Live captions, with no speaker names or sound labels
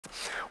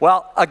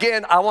Well,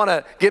 again, I want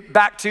to get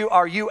back to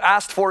our You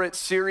Asked For It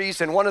series,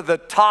 and one of the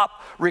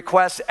top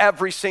requests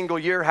every single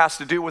year has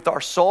to do with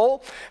our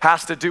soul,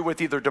 has to do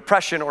with either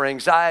depression or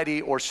anxiety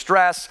or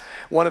stress,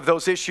 one of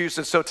those issues.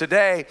 And so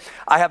today,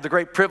 I have the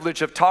great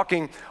privilege of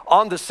talking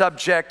on the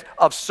subject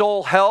of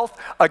soul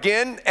health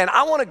again, and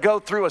I want to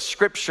go through a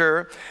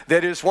scripture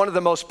that is one of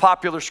the most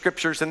popular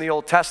scriptures in the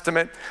Old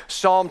Testament,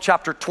 Psalm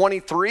chapter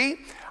 23.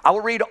 I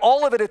will read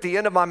all of it at the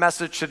end of my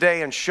message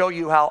today and show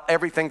you how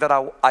everything that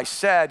I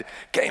said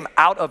came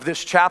out of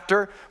this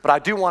chapter, but I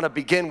do want to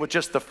begin with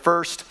just the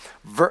first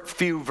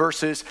few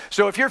verses.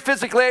 So if you're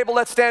physically able,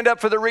 let's stand up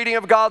for the reading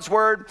of God's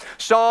word.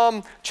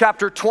 Psalm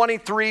chapter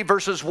 23,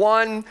 verses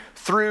 1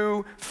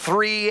 through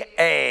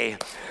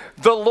 3a.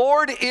 The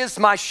Lord is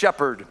my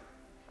shepherd,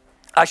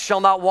 I shall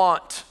not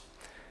want.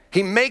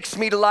 He makes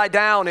me to lie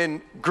down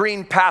in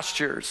green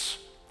pastures.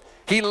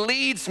 He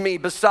leads me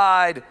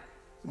beside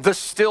the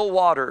still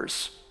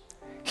waters.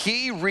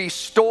 He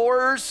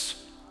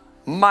restores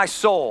my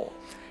soul.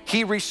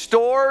 He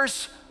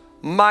restores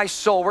my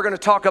soul. We're going to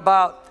talk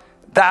about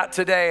that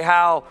today,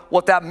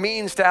 what that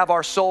means to have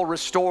our soul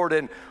restored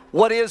and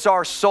what is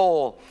our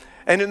soul.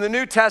 And in the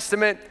New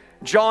Testament,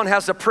 John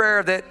has a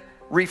prayer that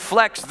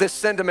reflects this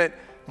sentiment.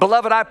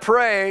 Beloved, I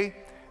pray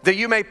that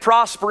you may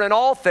prosper in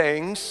all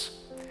things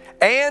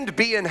and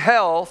be in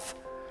health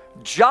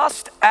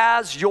just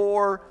as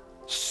your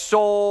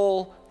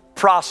soul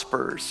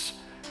prospers.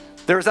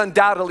 There's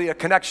undoubtedly a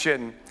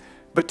connection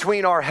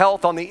between our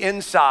health on the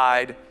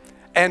inside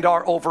and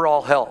our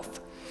overall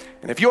health.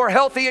 And if you're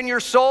healthy in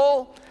your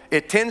soul,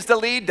 it tends to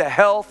lead to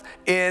health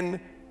in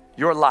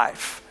your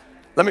life.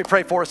 Let me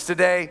pray for us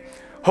today.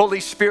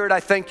 Holy Spirit, I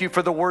thank you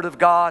for the word of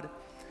God.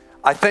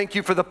 I thank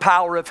you for the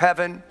power of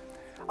heaven.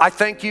 I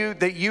thank you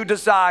that you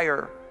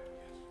desire,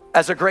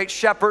 as a great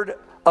shepherd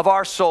of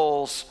our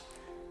souls,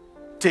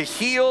 to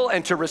heal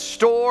and to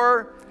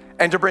restore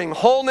and to bring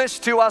wholeness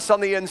to us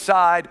on the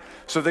inside,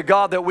 so that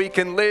God, that we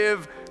can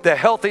live the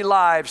healthy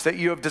lives that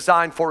you have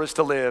designed for us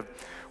to live.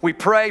 We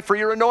pray for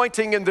your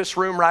anointing in this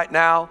room right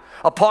now,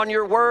 upon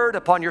your word,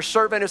 upon your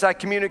servant as I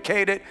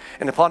communicate it,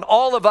 and upon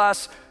all of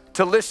us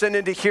to listen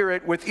and to hear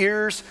it with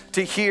ears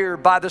to hear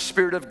by the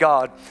Spirit of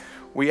God.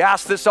 We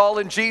ask this all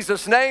in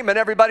Jesus' name, and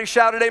everybody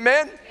shouted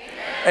amen.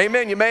 Amen.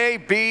 Amen. You may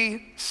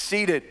be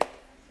seated.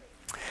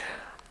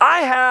 I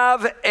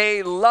have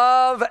a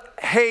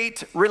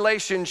love-hate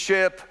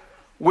relationship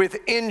with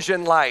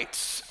engine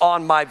lights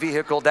on my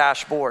vehicle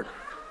dashboard.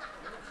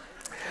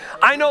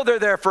 I know they're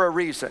there for a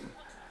reason,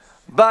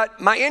 but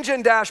my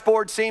engine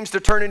dashboard seems to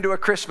turn into a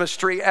Christmas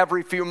tree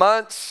every few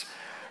months.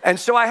 And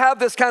so I have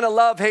this kind of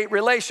love-hate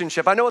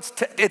relationship. I know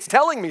it's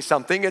telling me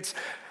something. It's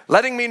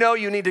letting me know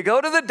you need to go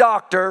to the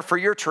doctor for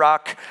your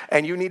truck,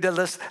 and you need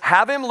to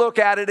have him look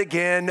at it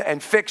again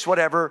and fix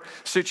whatever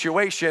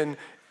situation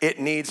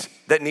that needs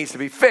to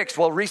be fixed.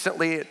 Well,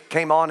 recently it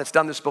came on, it's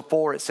done this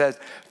before. It says,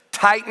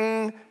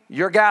 tighten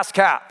your gas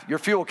cap, your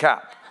fuel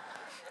cap.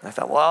 And I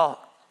thought, well,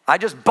 I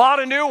just bought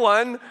a new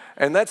one,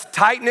 and let's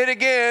tighten it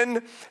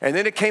again. And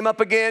then it came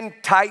up again,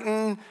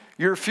 tighten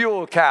your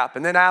fuel cap.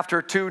 And then after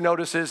 2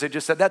 notices, it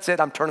just said, that's it,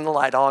 I'm turning the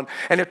light on.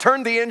 And it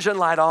turned the engine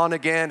light on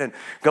again, and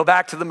go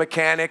back to the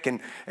mechanic,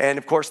 and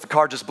of course the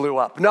car just blew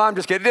up. No, I'm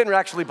just kidding, it didn't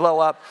actually blow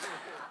up.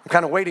 I'm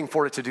kind of waiting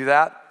for it to do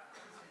that.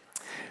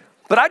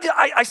 But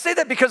I say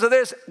that because of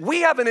this.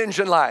 We have an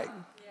engine light.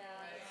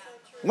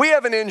 We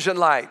have an engine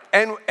light.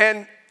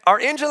 And our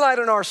engine light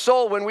in our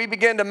soul, when we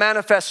begin to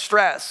manifest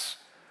stress,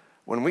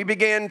 when we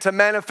begin to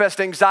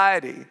manifest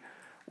anxiety,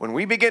 when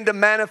we begin to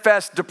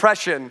manifest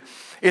depression,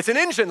 it's an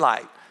engine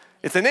light.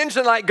 It's an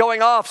engine light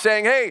going off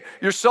saying, hey,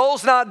 your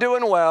soul's not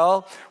doing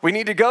well. We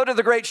need to go to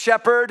the great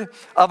shepherd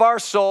of our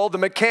soul, the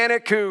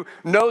mechanic who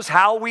knows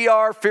how we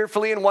are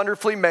fearfully and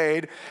wonderfully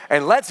made,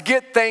 and let's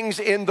get things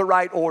in the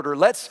right order.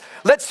 Let's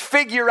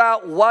figure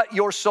out what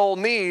your soul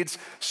needs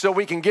so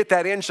we can get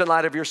that engine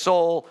light of your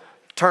soul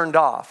turned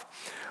off.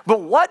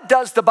 But what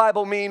does the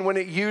Bible mean when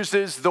it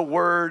uses the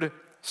word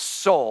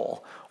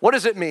soul? What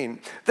does it mean?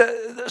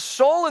 The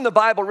soul in the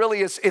Bible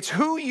really it's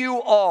who you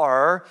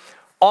are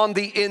on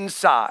the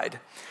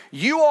inside.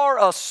 You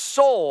are a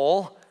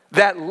soul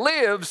that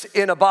lives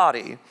in a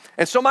body.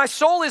 And so my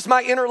soul is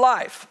my inner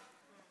life.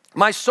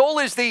 My soul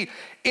is the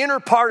inner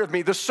part of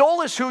me. The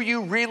soul is who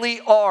you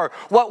really are.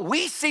 What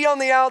we see on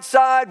the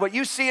outside, what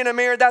you see in a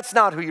mirror, that's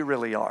not who you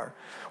really are.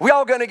 We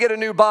all gonna get a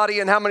new body,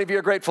 and how many of you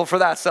are grateful for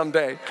that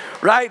someday,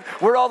 right?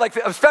 We're all like,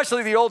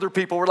 especially the older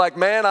people, we're like,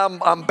 man,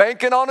 I'm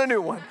banking on a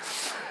new one.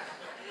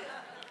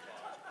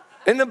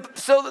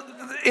 So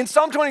in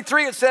Psalm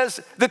 23, it says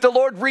that the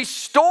Lord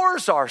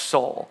restores our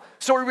soul.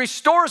 So he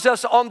restores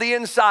us on the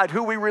inside,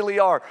 who we really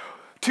are.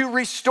 To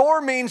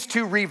restore means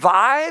to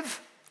revive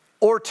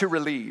or to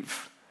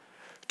relieve.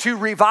 To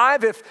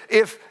revive,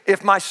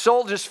 if my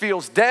soul just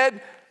feels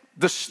dead,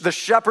 the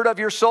shepherd of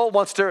your soul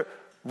wants to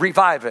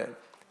revive it.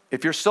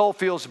 If your soul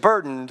feels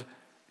burdened,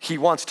 he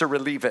wants to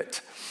relieve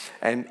it.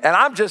 And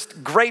I'm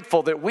just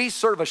grateful that we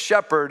serve a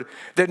shepherd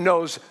that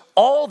knows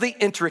all the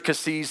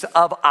intricacies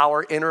of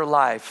our inner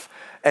life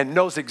and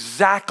knows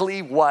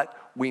exactly what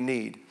we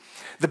need.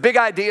 The big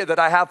idea that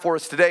I have for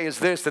us today is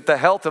this, that the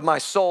health of my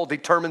soul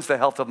determines the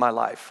health of my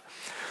life.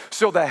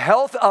 So the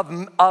health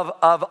of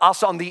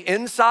us on the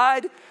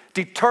inside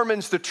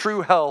determines the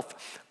true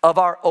health of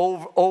our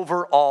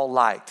overall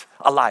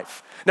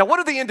life. Now, what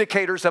are the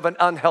indicators of an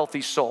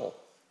unhealthy soul?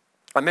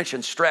 I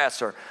mentioned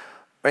stress or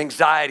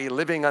anxiety,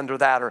 living under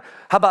that, or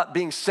how about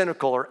being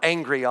cynical or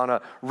angry on a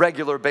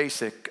regular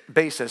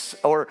basis,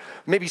 or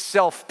maybe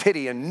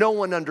self-pity and no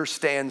one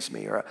understands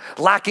me, or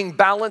lacking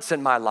balance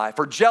in my life,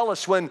 or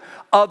jealous when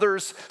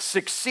others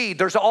succeed.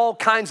 There's all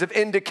kinds of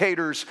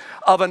indicators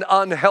of an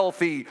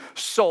unhealthy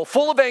soul.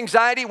 Full of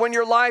anxiety when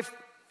your life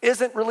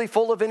isn't really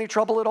full of any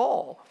trouble at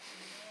all.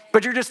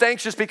 But you're just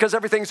anxious because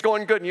everything's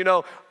going good and you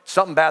know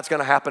something bad's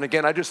gonna happen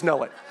again, I just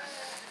know it.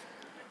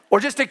 Or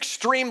just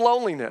extreme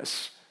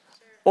loneliness.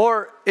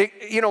 Or,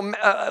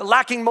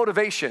 lacking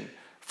motivation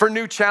for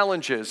new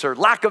challenges, or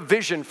lack of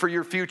vision for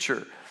your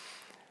future.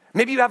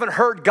 Maybe you haven't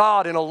heard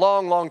God in a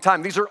long, long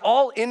time. These are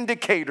all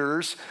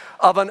indicators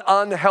of an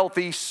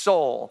unhealthy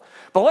soul.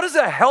 But what does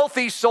a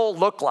healthy soul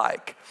look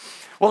like?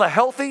 Well, a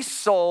healthy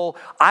soul,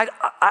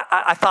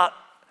 I thought,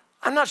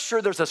 I'm not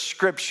sure there's a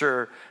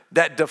scripture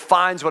that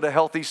defines what a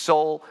healthy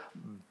soul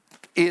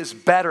is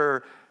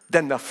better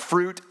than the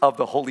fruit of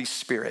the Holy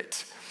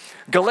Spirit.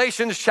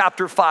 Galatians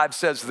chapter 5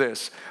 says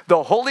this,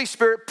 the Holy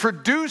Spirit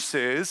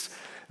produces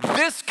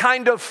this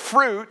kind of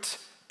fruit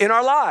in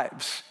our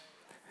lives.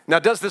 Now,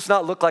 does this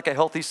not look like a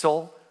healthy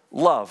soul?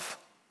 Love,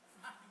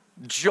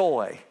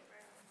 joy,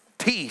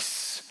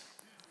 peace,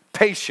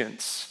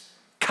 patience,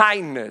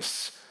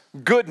 kindness,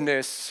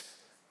 goodness,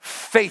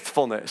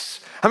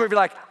 faithfulness. How many of you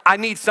are like, I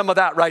need some of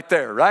that right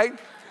there, right?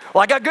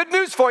 Well, I got good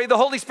news for you. The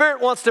Holy Spirit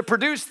wants to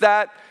produce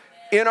that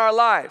in our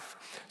life.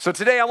 So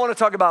today I want to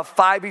talk about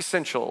 5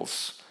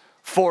 essentials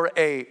for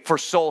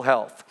soul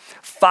health.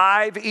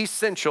 5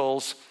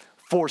 essentials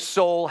for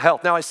soul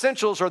health. Now,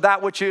 essentials are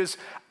that which is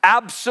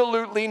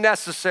absolutely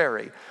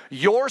necessary.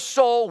 Your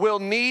soul will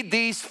need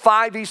these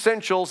 5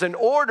 essentials in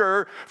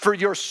order for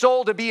your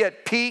soul to be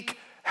at peak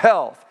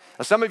health.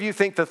 Now, some of you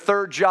think the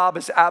 3rd job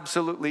is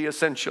absolutely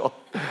essential.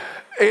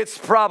 It's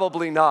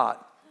probably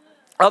not.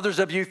 Others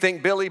of you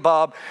think Billy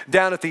Bob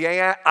down at the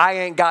I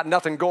ain't got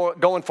nothing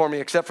going for me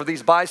except for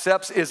these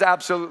biceps is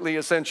absolutely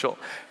essential.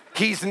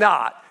 He's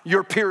not.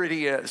 Your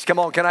purity is. Come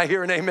on, can I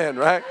hear an amen,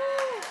 right?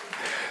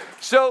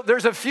 So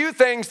there's a few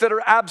things that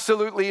are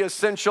absolutely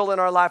essential in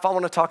our life. I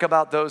want to talk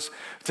about those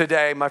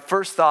today. My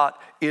first thought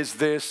is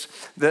this,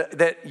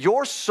 that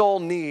your soul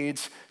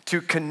needs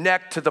to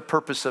connect to the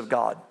purpose of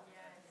God.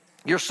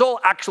 Your soul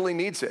actually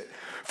needs it.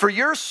 For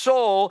your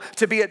soul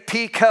to be at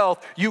peak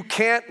health, you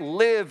can't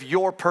live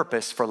your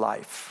purpose for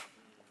life.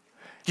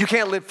 You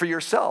can't live for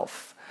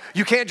yourself.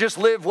 You can't just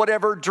live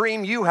whatever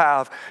dream you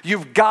have.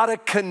 You've got to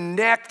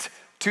connect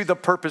to the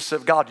purpose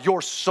of God.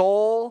 Your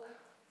soul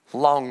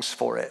longs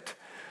for it.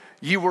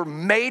 You were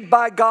made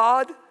by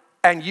God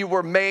and you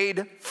were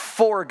made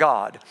for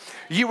God.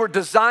 You were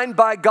designed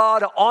by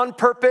God on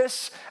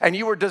purpose and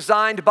you were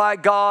designed by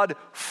God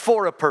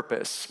for a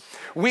purpose.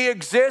 We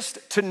exist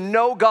to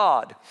know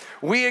God.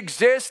 We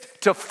exist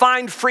to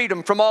find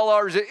freedom from all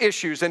our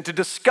issues and to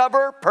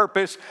discover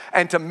purpose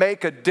and to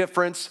make a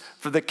difference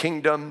for the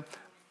kingdom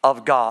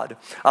of God.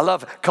 I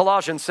love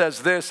Colossians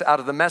says this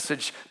out of the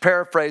Message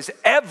paraphrase,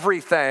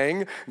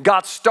 everything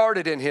got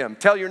started in him.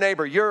 Tell your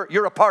neighbor,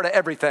 you're a part of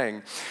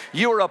everything.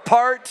 You are a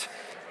part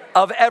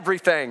of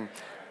everything.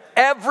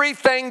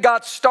 Everything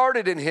got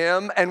started in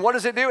him, and what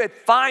does it do? It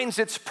finds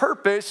its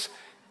purpose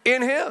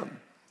in him.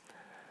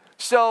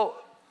 So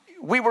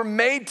we were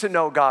made to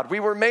know God. We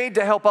were made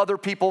to help other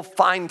people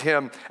find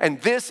him,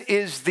 and this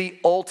is the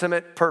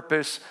ultimate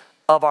purpose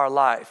of our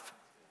life.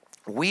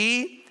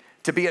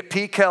 To be at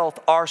peak health,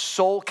 our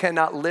soul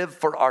cannot live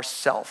for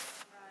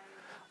ourselves.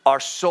 Our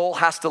soul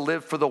has to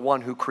live for the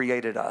one who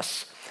created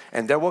us.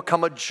 And there will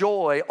come a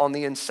joy on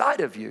the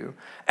inside of you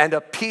and a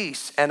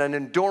peace and an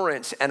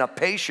endurance and a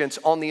patience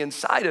on the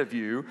inside of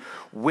you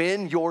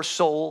when your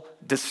soul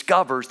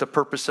discovers the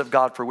purpose of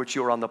God for which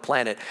you are on the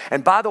planet.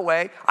 And by the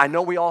way, I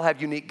know we all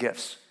have unique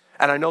gifts.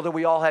 And I know that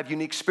we all have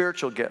unique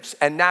spiritual gifts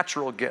and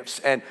natural gifts.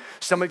 And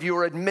some of you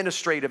are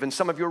administrative and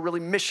some of you are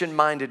really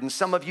mission-minded and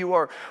some of you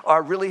are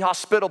really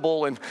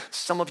hospitable and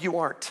some of you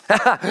aren't.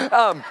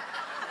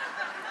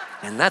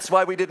 And that's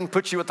why we didn't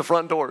put you at the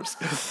front doors.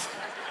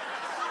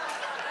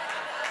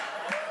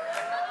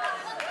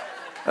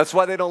 That's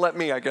why they don't let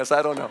me, I guess.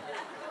 I don't know.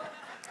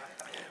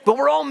 But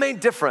we're all made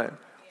different.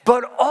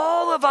 But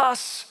all of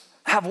us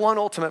have one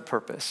ultimate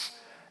purpose.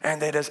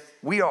 And that is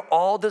we are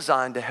all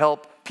designed to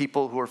help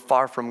people who are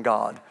far from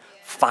God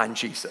find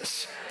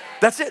Jesus.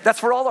 That's it. That's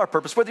for all our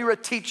purpose. Whether you're a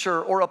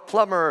teacher or a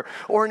plumber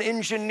or an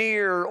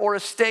engineer or a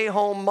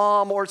stay-home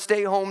mom or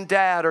stay-home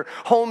dad or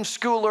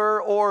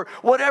homeschooler or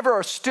whatever,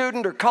 a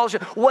student or college,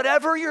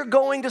 whatever you're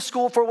going to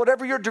school for,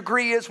 whatever your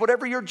degree is,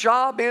 whatever your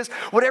job is,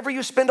 whatever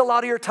you spend a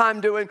lot of your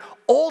time doing,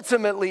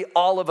 ultimately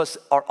all of us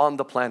are on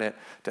the planet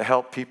to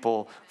help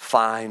people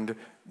find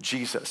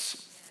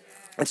Jesus.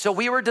 And so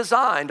we were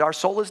designed, our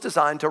soul is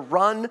designed to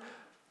run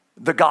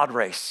the God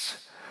race.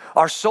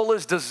 Our soul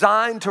is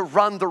designed to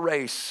run the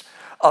race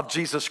of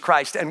Jesus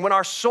Christ. And when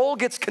our soul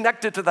gets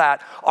connected to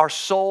that, our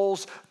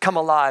souls come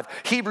alive.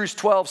 Hebrews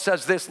 12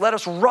 says this, let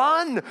us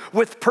run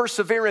with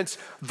perseverance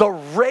the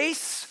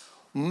race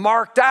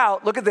marked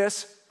out, look at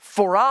this,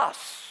 for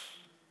us.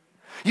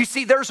 You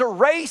see, there's a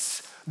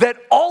race that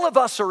all of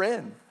us are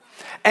in.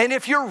 And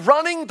if you're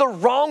running the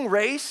wrong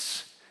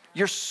race,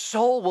 your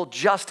soul will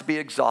just be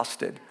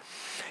exhausted.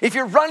 If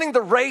you're running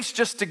the race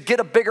just to get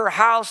a bigger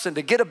house and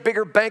to get a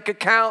bigger bank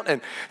account and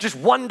just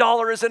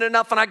 $1 isn't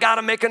enough and I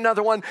gotta make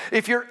another one,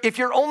 if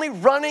you're only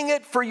running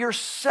it for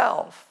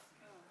yourself,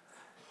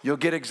 you'll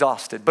get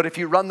exhausted. But if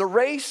you run the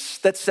race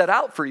that's set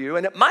out for you,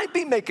 and it might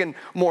be making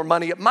more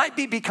money, it might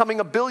be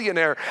becoming a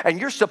billionaire, and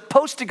you're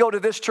supposed to go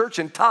to this church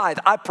and tithe,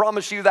 I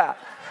promise you that.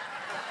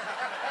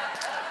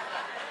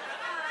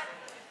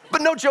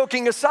 But no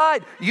joking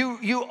aside,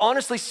 you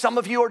honestly, some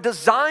of you are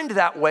designed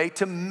that way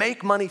to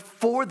make money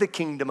for the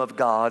kingdom of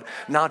God,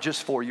 not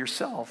just for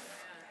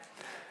yourself.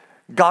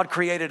 God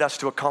created us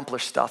to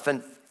accomplish stuff.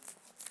 And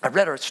I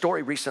read a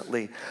story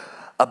recently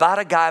about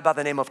a guy by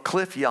the name of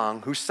Cliff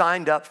Young who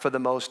signed up for the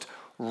most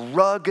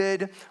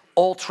rugged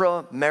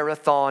ultra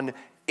marathon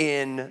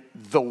in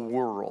the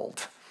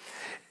world.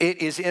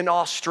 It is in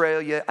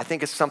Australia. I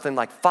think it's something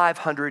like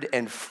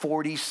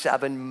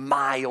 547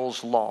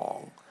 miles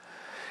long.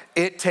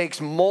 It takes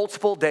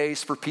multiple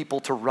days for people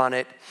to run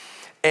it.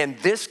 And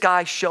this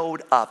guy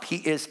showed up.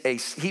 He was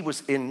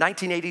in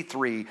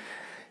 1983.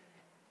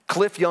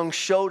 Cliff Young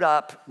showed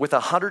up with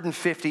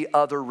 150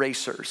 other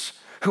racers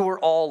who were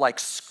all like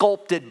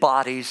sculpted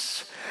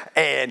bodies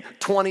and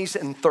 20s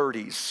and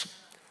 30s.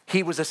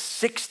 He was a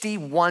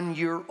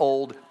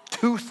 61-year-old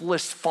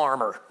toothless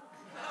farmer.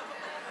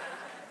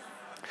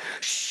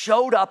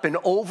 Showed up in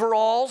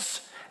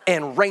overalls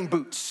and rain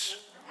boots.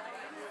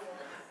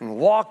 And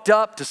walked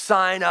up to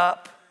sign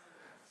up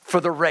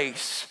for the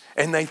race.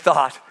 And they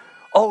thought,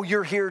 oh,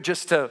 you're here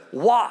just to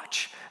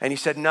watch. And he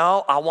said,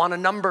 no, I want a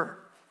number.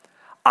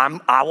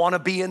 I want to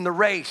be in the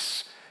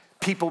race.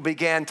 People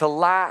began to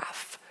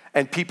laugh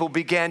and people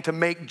began to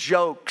make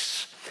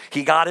jokes.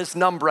 He got his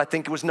number, I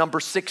think it was number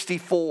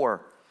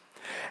 64.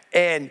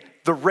 And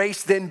the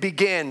race then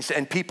begins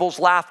and people's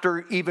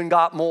laughter even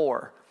got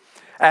more,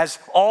 as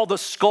all the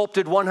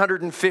sculpted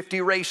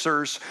 150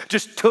 racers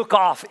just took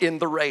off in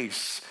the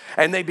race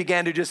and they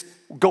began to just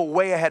go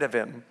way ahead of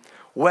him.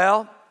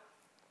 Well,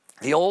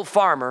 the old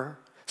farmer,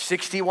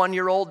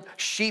 61-year-old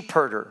sheep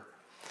herder,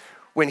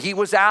 when he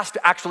was asked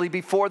actually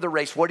before the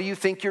race, what do you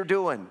think you're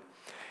doing?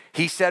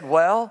 He said,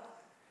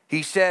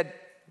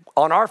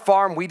 on our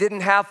farm, we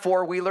didn't have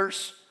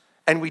four-wheelers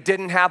and we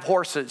didn't have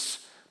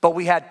horses, but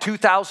we had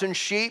 2,000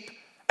 sheep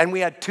and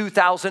we had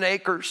 2,000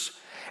 acres.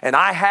 And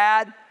I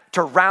had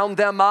to round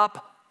them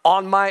up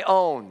on my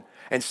own.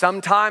 And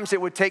sometimes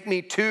it would take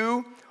me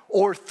 2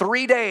 or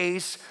 3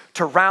 days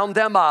to round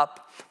them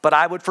up, but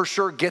I would for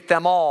sure get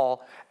them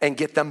all and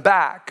get them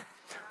back.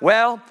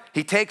 Well,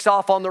 he takes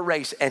off on the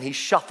race and he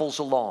shuffles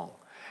along.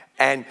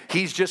 And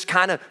he's just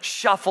kind of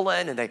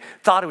shuffling, and they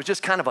thought it was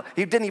just kind of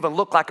he didn't even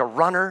look like a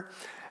runner,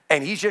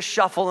 and he's just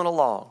shuffling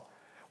along.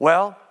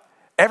 Well,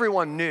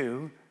 everyone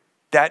knew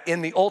that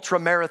in the ultra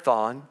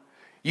marathon,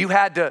 you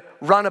had to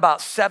run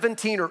about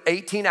 17 or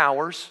 18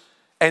 hours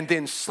and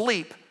then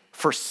sleep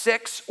for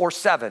 6 or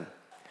 7.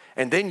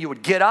 And then you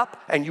would get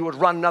up and you would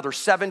run another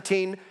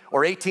 17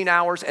 or 18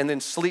 hours and then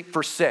sleep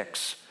for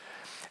 6.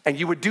 And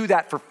you would do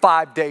that for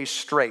 5 days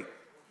straight.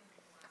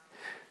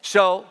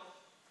 So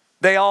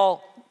they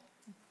all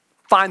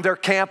find their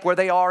camp where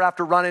they are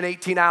after running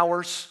 18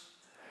 hours.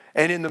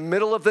 And in the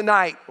middle of the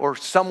night or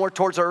somewhere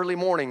towards the early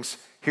mornings,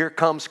 here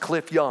comes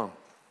Cliff Young.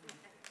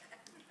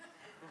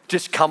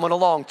 Just coming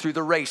along through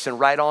the race and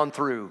right on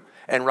through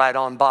and right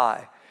on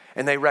by.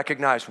 And they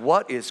recognize,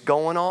 what is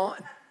going on?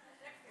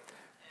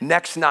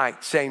 Next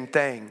night, same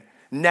thing.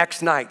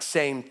 Next night,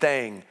 same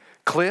thing.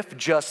 Cliff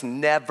just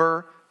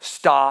never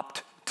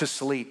stopped to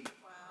sleep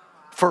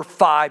for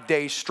 5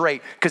 days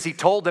straight. Because he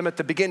told them at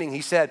the beginning,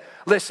 he said,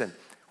 listen,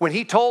 when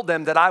he told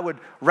them that I would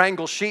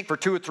wrangle sheep for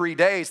 2 or 3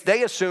 days,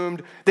 they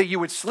assumed that you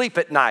would sleep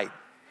at night.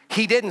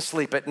 He didn't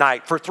sleep at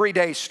night for 3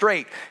 days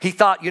straight. He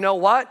thought, you know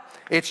what?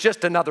 It's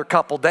just another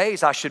couple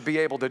days, I should be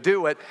able to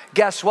do it.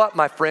 Guess what,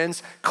 my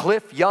friends?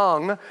 Cliff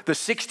Young, the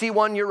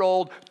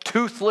 61-year-old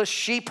toothless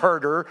sheep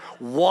herder,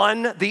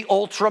 won the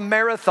ultra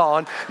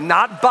marathon,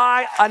 not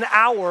by an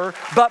hour,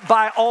 but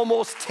by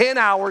almost 10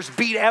 hours,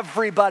 beat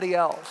everybody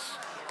else.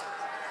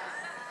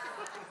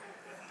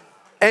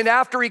 And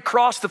after he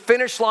crossed the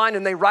finish line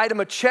and they write him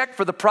a check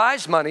for the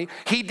prize money,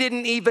 he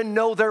didn't even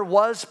know there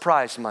was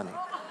prize money.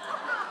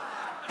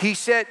 He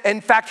said,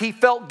 in fact, he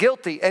felt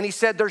guilty and he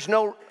said,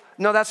 no,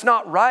 that's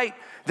not right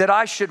that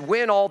I should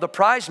win all the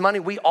prize money.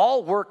 We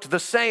all worked the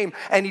same.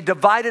 And he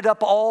divided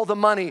up all the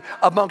money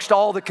amongst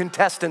all the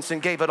contestants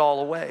and gave it all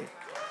away.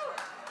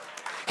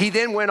 He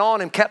then went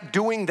on and kept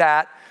doing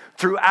that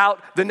throughout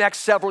the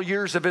next several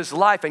years of his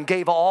life and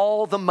gave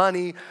all the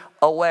money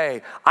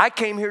away. I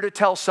came here to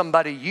tell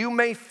somebody, you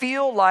may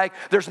feel like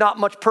there's not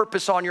much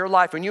purpose on your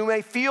life, and you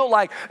may feel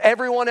like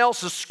everyone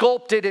else is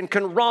sculpted and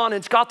can run and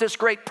it's got this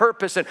great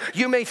purpose, and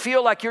you may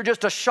feel like you're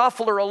just a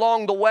shuffler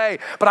along the way,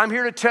 but I'm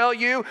here to tell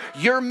you,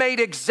 you're made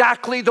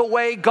exactly the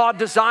way God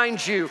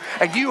designed you,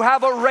 and you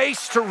have a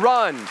race to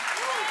run.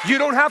 You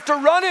don't have to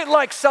run it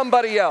like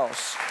somebody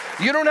else.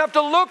 You don't have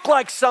to look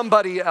like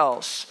somebody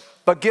else.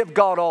 But give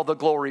God all the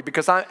glory,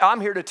 because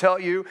I'm here to tell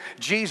you,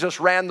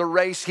 Jesus ran the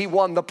race, he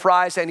won the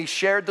prize, and he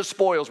shared the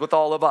spoils with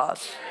all of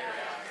us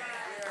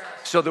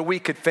so that we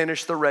could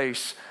finish the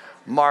race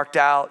marked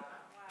out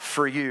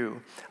for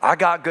you. I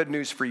got good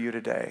news for you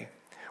today.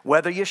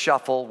 Whether you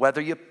shuffle,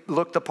 whether you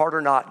look the part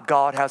or not,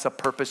 God has a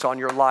purpose on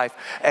your life,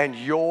 and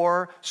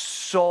your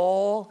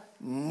soul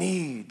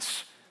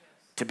needs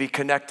to be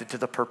connected to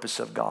the purpose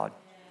of God.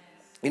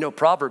 You know,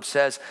 Proverbs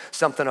says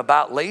something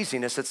about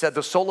laziness. It said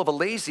the soul of a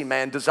lazy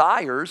man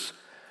desires,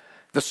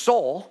 the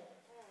soul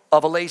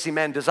of a lazy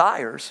man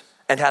desires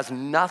and has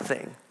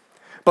nothing.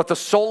 But the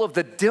soul of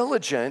the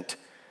diligent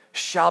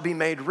shall be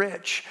made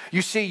rich.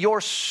 You see,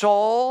 your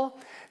soul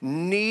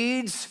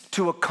needs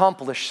to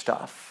accomplish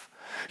stuff.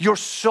 Your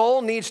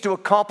soul needs to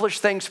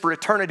accomplish things for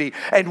eternity.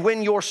 And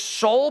when your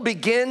soul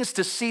begins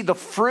to see the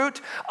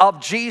fruit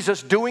of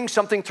Jesus doing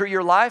something through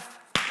your life,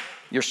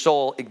 your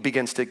soul, it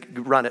begins to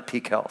run at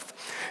peak health.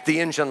 The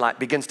engine light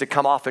begins to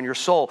come off in your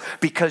soul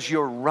because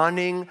you're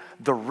running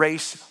the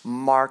race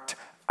marked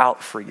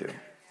out for you.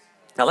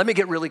 Now, let me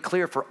get really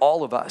clear for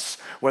all of us,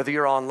 whether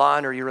you're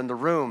online or you're in the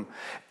room.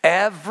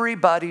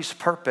 Everybody's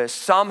purpose,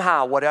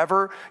 somehow,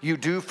 whatever you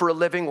do for a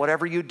living,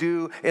 whatever you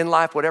do in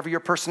life, whatever your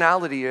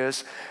personality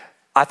is,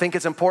 I think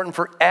it's important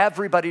for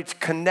everybody to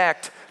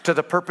connect to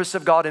the purpose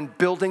of God in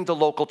building the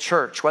local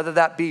church, whether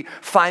that be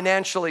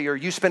financially or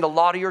you spend a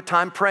lot of your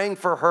time praying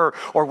for her,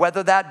 or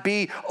whether that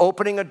be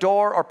opening a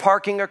door or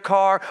parking a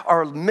car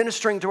or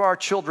ministering to our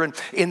children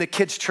in the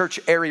kids' church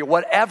area.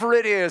 Whatever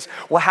it is,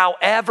 well,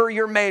 however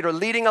you're made, or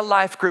leading a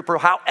life group, or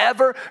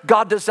however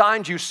God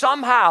designed you,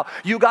 somehow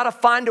you got to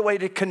find a way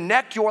to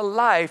connect your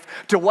life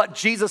to what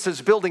Jesus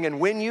is building. And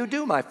when you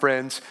do, my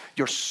friends,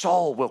 your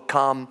soul will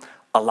come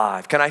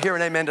alive. Can I hear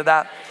an amen to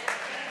that?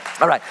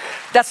 All right,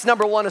 that's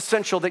number one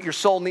essential that your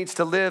soul needs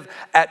to live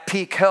at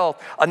peak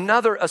health.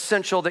 Another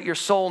essential that your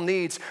soul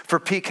needs for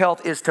peak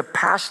health is to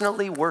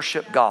passionately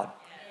worship God.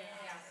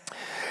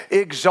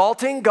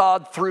 Exalting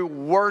God through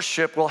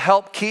worship will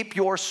help keep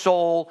your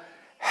soul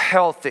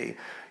healthy.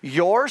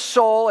 Your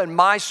soul and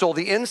my soul,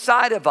 the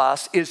inside of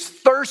us, is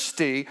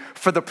thirsty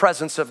for the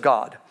presence of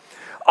God.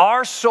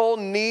 Our soul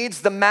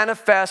needs the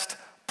manifest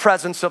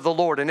presence of the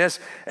Lord. And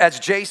as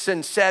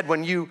Jason said,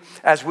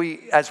 as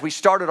we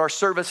started our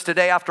service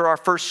today after our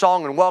first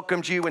song and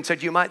welcomed you and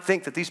said, you might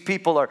think that these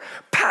people are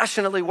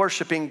passionately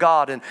worshiping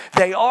God. And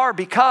they are,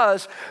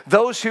 because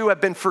those who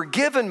have been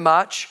forgiven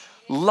much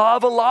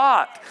love a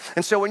lot.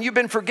 And so when you've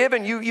been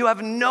forgiven, you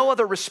have no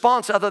other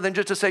response other than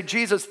just to say,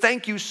 Jesus,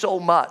 thank you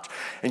so much.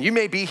 And you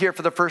may be here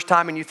for the first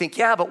time and you think,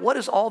 yeah, but what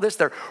is all this?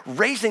 They're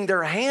raising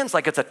their hands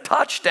like it's a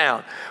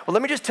touchdown. Well,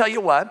 let me just tell you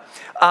what,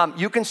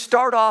 you can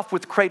start off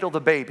with cradle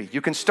the baby.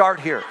 You can start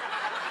here.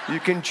 You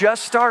can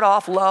just start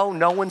off low,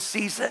 no one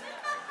sees it.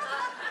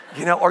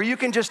 You know, or you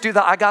can just do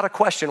the, I got a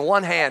question,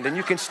 one hand, and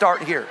you can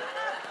start here.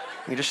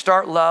 You just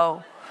start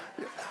low.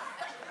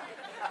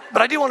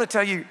 But I do want to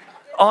tell you,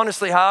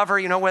 honestly, however,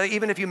 you know,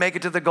 even if you make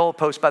it to the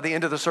goalpost by the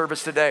end of the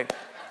service today,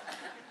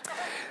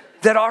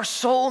 that our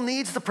soul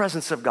needs the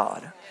presence of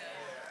God.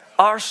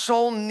 Our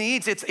soul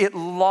needs it. It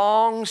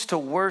longs to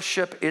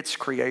worship its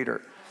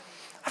creator.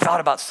 I thought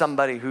about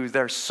somebody who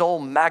their soul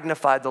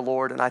magnified the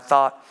Lord, and I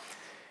thought,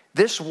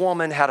 this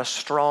woman had a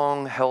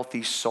strong,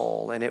 healthy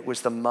soul, and it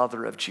was the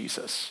mother of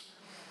Jesus.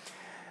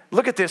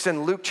 Look at this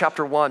in Luke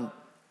chapter 1.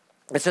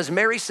 It says,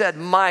 Mary said,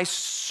 my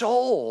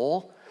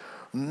soul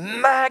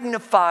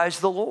magnifies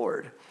the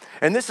Lord.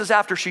 And this is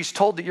after she's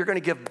told that you're going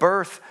to give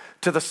birth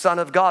to the Son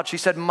of God. She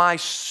said, my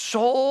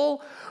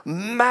soul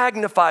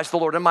magnifies the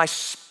Lord, and my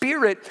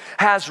spirit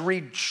has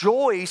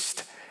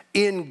rejoiced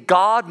in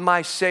God,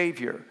 my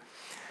Savior.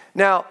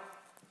 Now,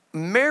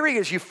 Mary,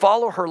 as you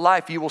follow her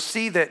life, you will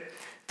see that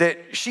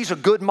she's a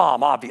good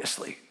mom,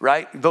 obviously,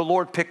 right? The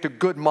Lord picked a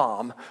good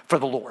mom for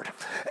the Lord.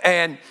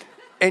 And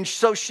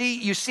so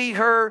you see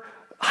her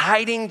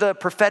hiding the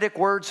prophetic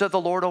words of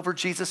the Lord over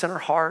Jesus in her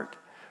heart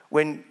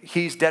when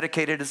he's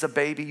dedicated as a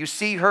baby. You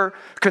see her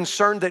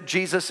concerned that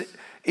Jesus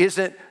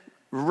isn't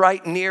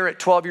right near at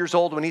 12 years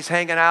old when he's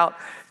hanging out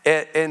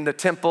in the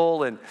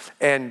temple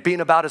and being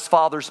about his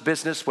father's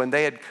business when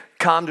they had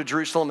come to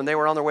Jerusalem and they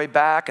were on their way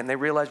back and they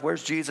realized,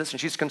 where's Jesus?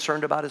 And she's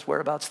concerned about his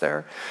whereabouts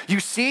there.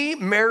 You see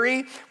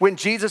Mary when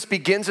Jesus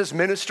begins his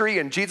ministry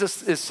and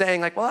Jesus is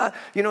saying like, well,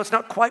 you know, it's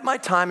not quite my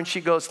time. And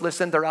she goes,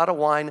 listen, they're out of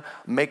wine.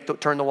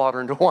 Turn the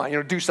water into wine, you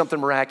know, do something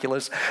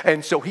miraculous.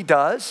 And so he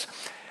does.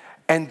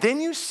 And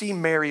then you see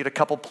Mary at a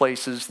couple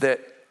places that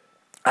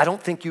I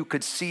don't think you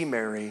could see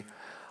Mary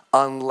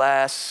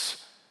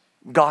unless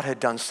God had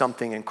done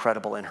something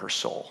incredible in her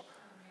soul.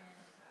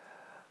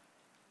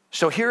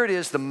 So here it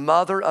is, the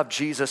mother of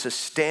Jesus is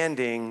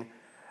standing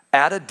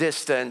at a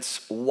distance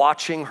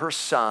watching her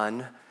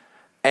son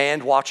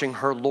and watching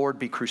her Lord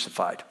be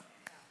crucified.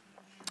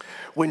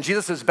 When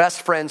Jesus'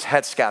 best friends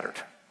had scattered,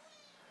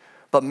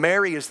 but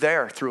Mary is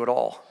there through it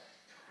all.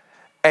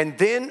 And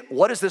then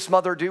what does this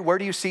mother do? Where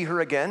do you see her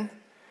again?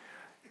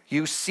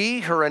 You see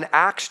her in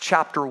Acts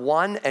chapter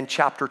 1 and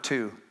chapter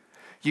 2.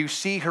 You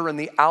see her in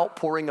the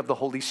outpouring of the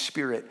Holy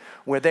Spirit,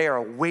 where they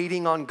are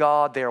waiting on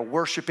God, they are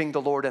worshiping the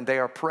Lord, and they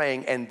are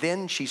praying. And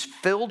then she's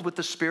filled with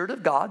the Spirit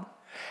of God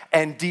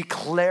and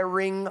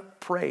declaring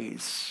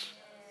praise.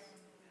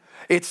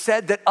 It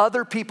said that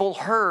other people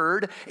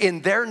heard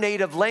in their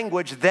native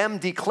language them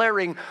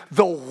declaring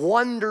the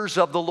wonders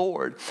of the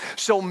Lord.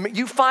 So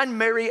you find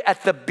Mary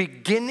at the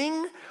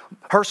beginning,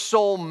 her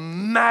soul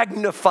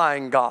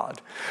magnifying God.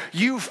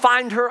 You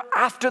find her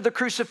after the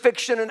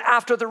crucifixion and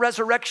after the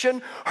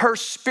resurrection, her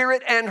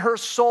spirit and her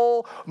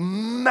soul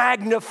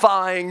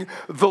magnifying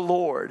the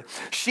Lord.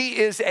 She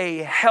is a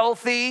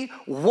healthy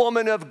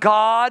woman of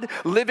God,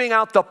 living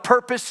out the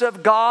purpose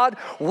of God.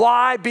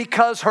 Why?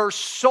 Because her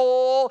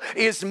soul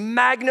is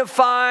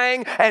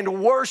magnifying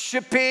and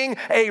worshiping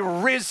a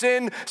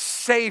risen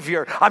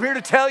Savior. I'm here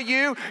to tell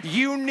you,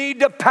 you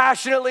need to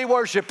passionately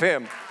worship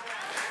Him.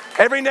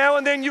 Every now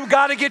and then you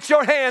got to get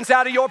your hands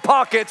out of your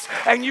pockets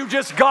and you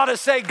just got to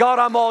say, God,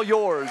 I'm all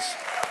yours.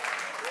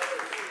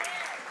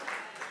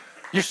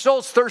 Your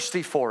soul's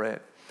thirsty for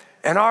it.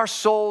 And our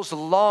souls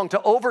long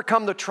to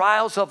overcome the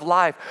trials of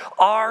life.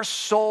 Our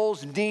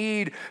souls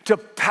need to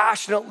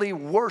passionately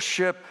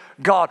worship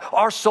God.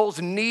 Our souls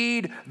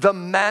need the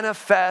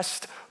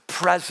manifest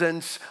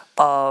presence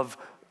of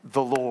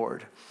the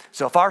Lord.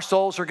 So if our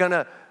souls are going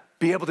to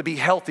be able to be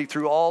healthy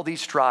through all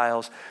these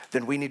trials,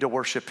 then we need to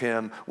worship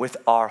Him with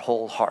our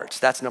whole hearts.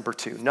 That's number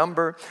 2.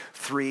 Number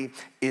 3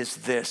 is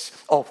this.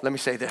 Oh, let me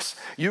say this.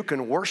 You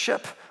can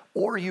worship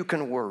or you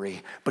can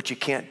worry, but you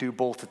can't do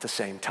both at the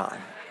same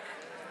time.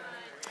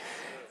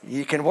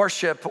 You can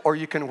worship or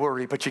you can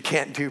worry, but you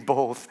can't do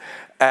both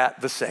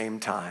at the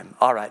same time.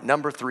 All right,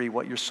 number 3,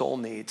 what your soul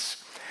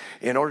needs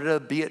in order to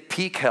be at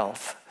peak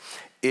health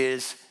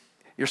is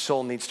your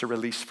soul needs to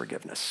release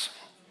forgiveness.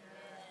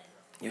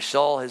 Your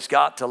soul has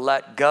got to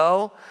let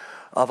go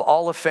of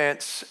all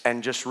offense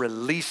and just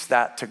release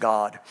that to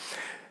God.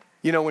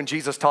 You know, when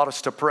Jesus taught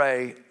us to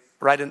pray,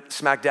 right in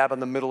smack dab in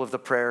the middle of the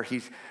prayer,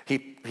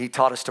 he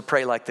taught us to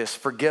pray like this: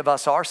 forgive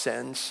us our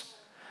sins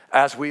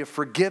as we have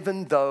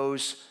forgiven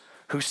those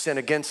who sin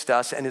against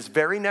us. And his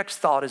very next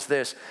thought is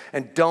this: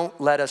 and don't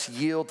let us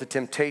yield to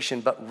temptation,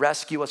 but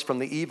rescue us from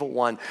the evil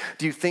one.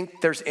 Do you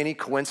think there's any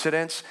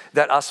coincidence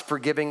that us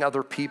forgiving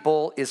other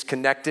people is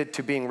connected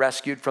to being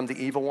rescued from the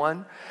evil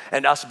one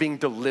and us being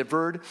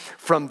delivered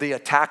from the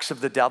attacks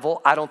of the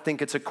devil? I don't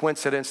think it's a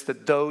coincidence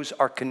that those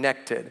are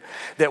connected,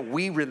 that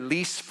we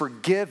release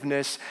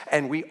forgiveness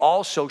and we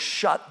also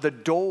shut the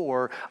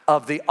door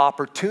of the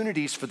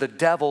opportunities for the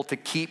devil to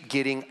keep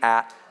getting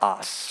at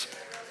us.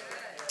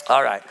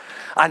 All right.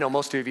 I know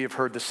most of you have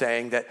heard the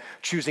saying that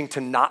choosing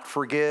to not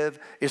forgive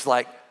is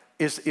like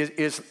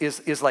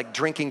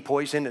drinking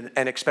poison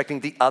and expecting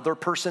the other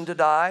person to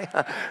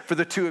die. For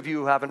the 2 of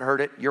you who haven't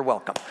heard it, you're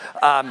welcome.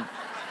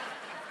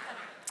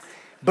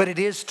 But it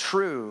is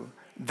true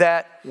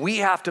that we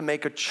have to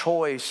make a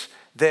choice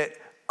that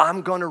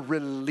I'm going to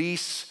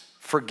release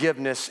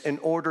forgiveness in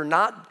order,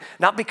 not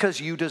because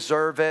you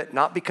deserve it,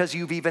 not because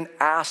you've even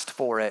asked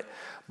for it,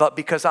 but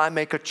because I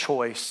make a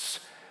choice.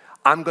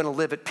 I'm going to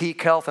live at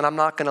peak health, and I'm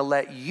not going to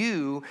let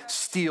you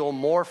steal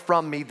more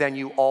from me than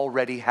you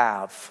already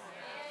have.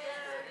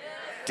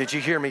 Did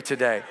you hear me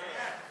today?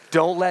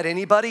 Don't let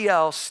anybody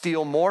else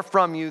steal more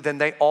from you than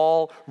they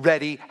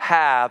already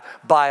have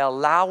by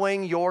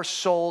allowing your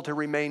soul to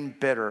remain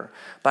bitter,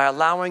 by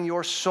allowing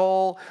your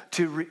soul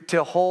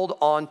to hold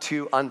on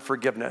to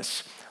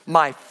unforgiveness.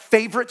 My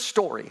favorite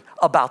story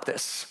about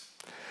this,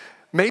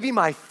 maybe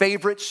my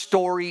favorite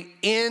story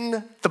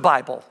in the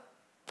Bible,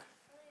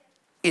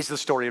 is the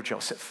story of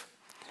Joseph.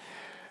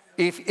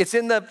 If it's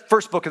in the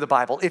first book of the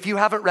Bible. If you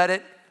haven't read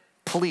it,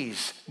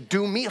 please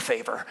do me a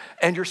favor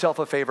and yourself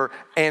a favor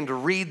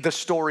and read the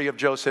story of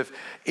Joseph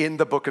in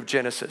the book of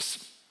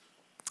Genesis.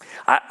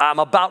 I'm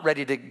about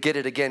ready to get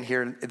it again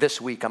here this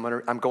week.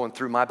 I'm going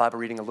through my Bible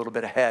reading a little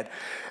bit ahead.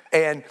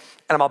 And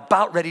I'm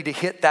about ready to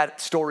hit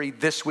that story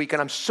this week.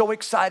 And I'm so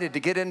excited to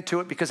get into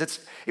it because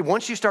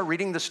once you start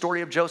reading the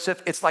story of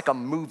Joseph, it's like a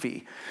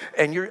movie.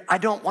 And I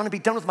don't want to be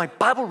done with my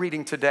Bible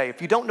reading today.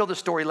 If you don't know the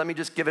story, let me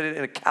just give it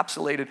in a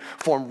encapsulated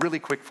form really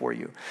quick for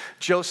you.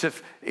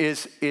 Joseph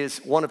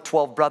is one of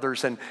 12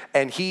 brothers,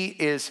 and he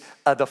is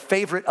the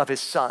favorite of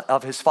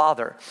his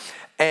father.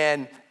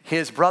 And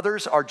his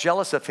brothers are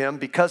jealous of him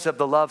because of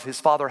the love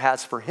his father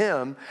has for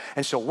him.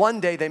 And so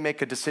one day they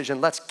make a decision,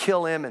 let's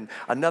kill him. And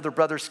another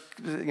brother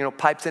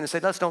pipes in and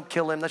says, let's don't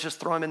kill him. Let's just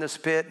throw him in this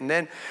pit. And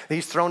then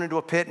he's thrown into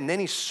a pit. And then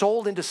he's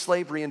sold into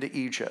slavery into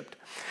Egypt.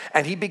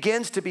 And he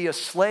begins to be a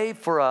slave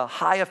for a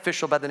high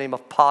official by the name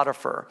of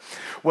Potiphar.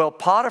 Well,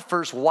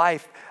 Potiphar's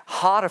wife,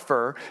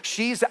 Potiphar,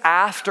 she's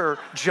after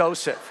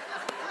Joseph.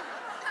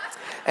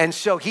 And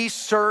so he's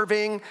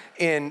serving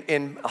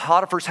in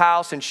Potiphar's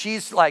house, and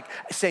she's like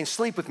saying,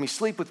 sleep with me,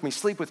 sleep with me,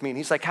 sleep with me. And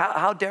he's like,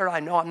 how dare I?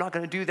 No, I'm not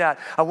going to do that.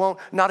 I won't,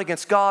 not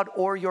against God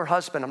or your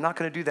husband. I'm not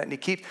going to do that. And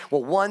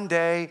one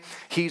day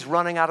he's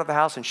running out of the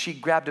house, and she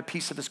grabbed a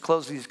piece of his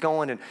clothes he's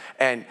going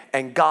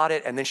and got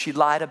it. And then she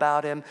lied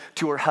about him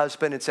to her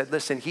husband and said,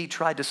 listen, he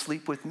tried to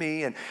sleep with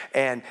me.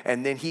 And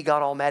then he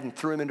got all mad and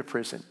threw him into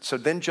prison. So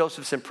then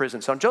Joseph's in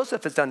prison. So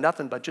Joseph has done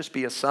nothing but just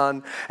be a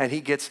son, and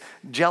he gets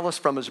jealous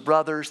from his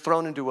brothers,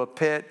 thrown into a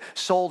pit,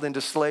 sold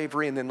into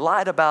slavery, and then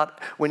lied about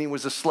when he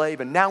was a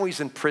slave, and now he's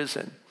in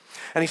prison.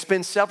 And he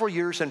spends several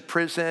years in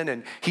prison,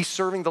 and he's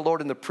serving the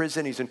Lord in the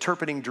prison. He's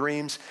interpreting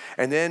dreams,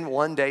 and then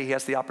one day he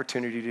has the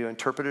opportunity to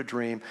interpret a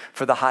dream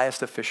for the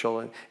highest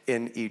official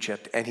in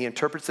Egypt. And he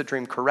interprets the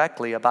dream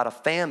correctly about a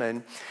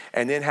famine,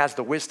 and then has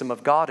the wisdom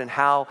of God and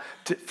how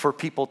for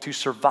people to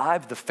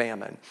survive the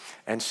famine.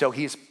 And so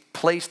he's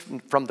placed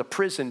from the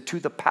prison to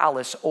the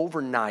palace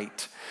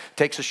overnight,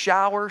 takes a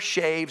shower,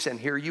 shaves, and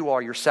here you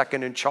are, you're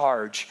second in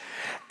charge.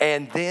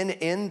 And then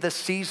in the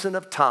season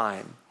of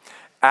time,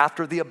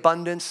 after the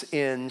abundance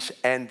ends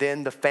and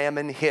then the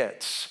famine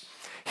hits,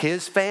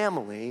 his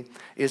family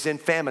is in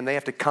famine. They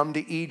have to come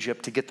to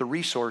Egypt to get the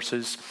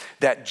resources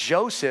that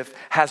Joseph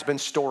has been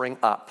storing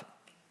up.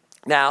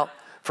 Now,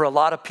 for a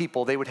lot of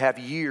people, they would have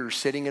years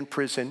sitting in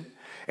prison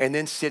and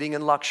then sitting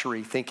in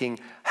luxury thinking,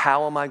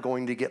 how am I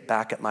going to get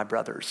back at my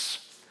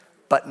brothers?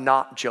 But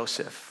not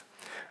Joseph.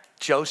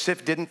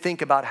 Joseph didn't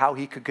think about how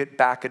he could get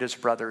back at his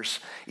brothers,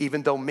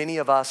 even though many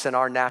of us in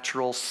our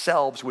natural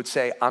selves would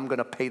say, I'm going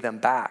to pay them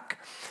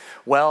back.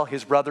 Well,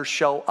 his brothers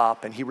show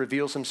up and he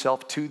reveals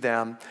himself to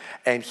them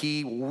and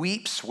he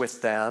weeps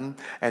with them.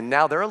 And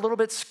now they're a little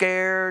bit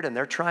scared and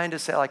they're trying to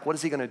say, like, what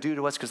is he going to do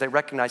to us? Because they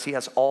recognize he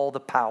has all the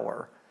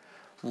power.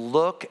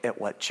 Look at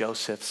what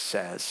Joseph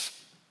says.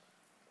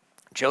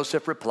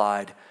 Joseph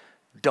replied,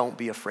 don't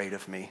be afraid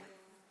of me.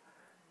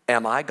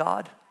 Am I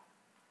God?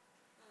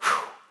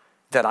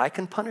 That I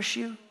can punish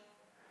you?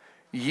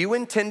 You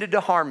intended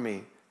to harm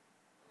me,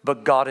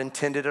 but God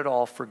intended it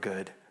all for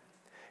good.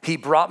 He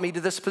brought me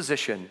to this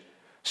position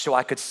so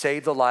I could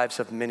save the lives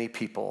of many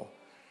people.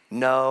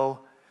 No,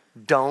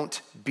 don't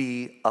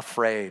be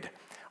afraid.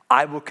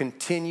 I will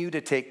continue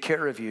to take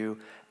care of you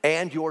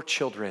and your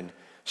children.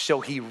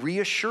 So he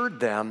reassured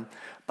them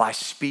by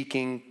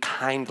speaking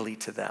kindly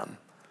to them.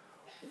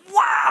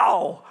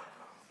 Wow,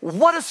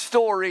 what a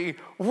story.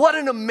 What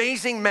an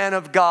amazing man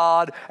of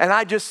God. And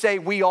I just say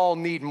we all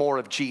need more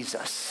of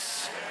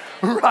Jesus,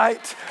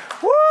 right?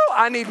 Woo,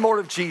 I need more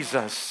of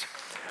Jesus.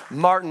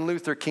 Martin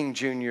Luther King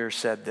Jr.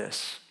 said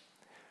this: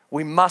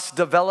 we must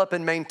develop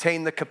and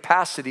maintain the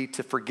capacity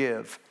to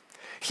forgive.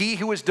 He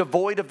who is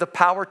devoid of the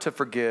power to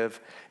forgive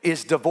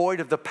is devoid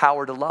of the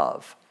power to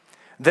love.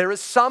 There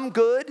is some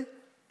good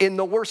in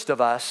the worst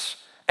of us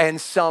and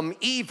some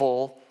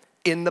evil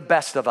in the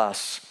best of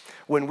us.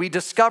 When we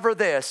discover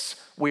this,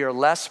 we are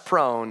less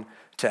prone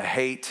to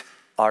hate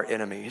our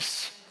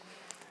enemies.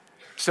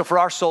 So for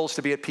our souls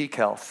to be at peak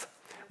health,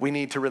 we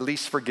need to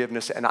release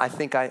forgiveness. And I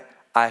think I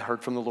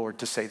heard from the Lord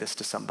to say this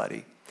to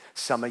somebody.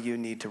 Some of you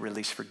need to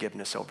release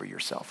forgiveness over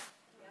yourself.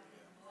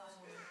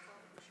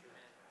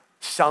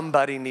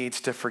 Somebody needs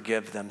to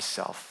forgive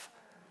themselves.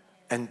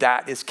 And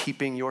that is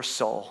keeping your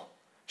soul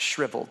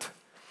shriveled.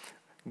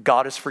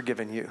 God has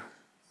forgiven you.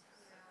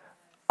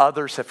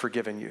 Others have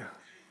forgiven you.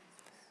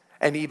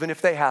 And even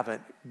if they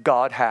haven't,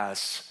 God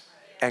has.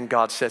 And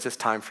God says it's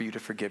time for you to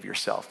forgive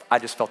yourself. I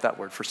just felt that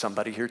word for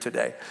somebody here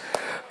today.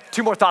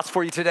 2 more thoughts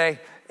for you today.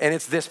 And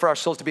it's this: for our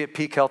souls to be at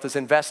peak health is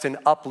invest in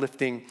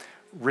uplifting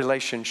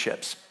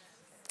relationships.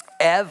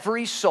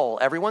 Every soul,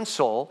 everyone's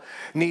soul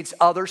needs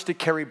others to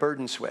carry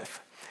burdens with.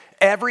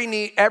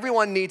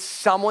 Everyone needs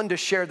someone to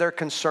share their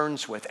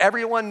concerns with.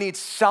 Everyone needs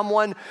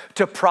someone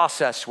to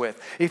process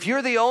with. If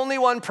you're the only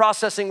one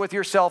processing with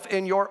yourself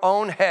in your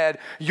own head,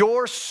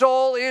 your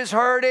soul is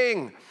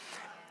hurting.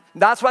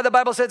 That's why the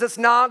Bible says it's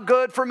not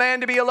good for man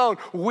to be alone.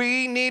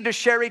 We need to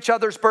share each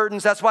other's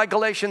burdens. That's why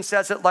Galatians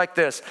says it like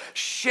this: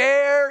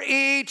 share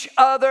each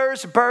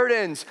other's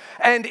burdens,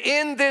 and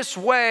in this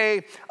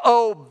way,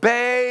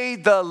 obey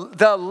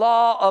the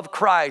law of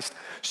Christ.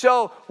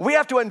 So we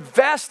have to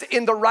invest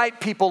in the right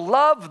people,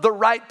 love the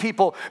right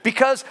people,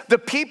 because the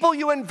people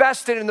you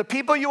invest in and the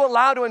people you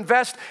allow to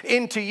invest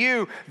into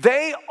you,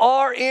 they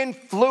are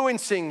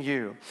influencing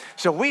you.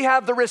 So we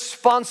have the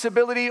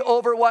responsibility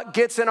over what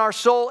gets in our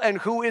soul and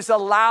who is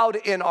allowed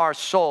in our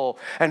soul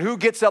and who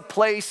gets a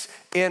place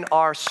in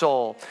our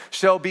soul.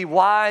 So be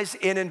wise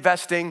in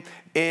investing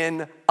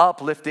in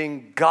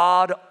uplifting,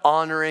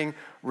 God-honoring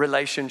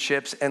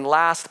relationships. And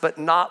last but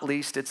not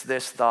least, it's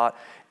this thought: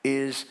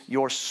 is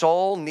your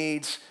soul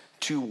needs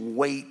to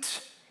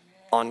wait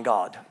on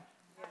God.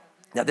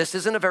 Now, this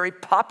isn't a very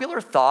popular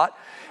thought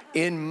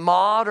in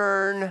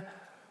modern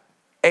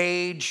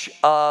age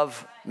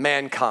of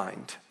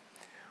mankind.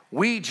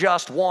 We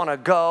just want to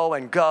go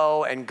and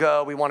go and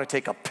go. We want to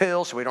take a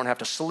pill so we don't have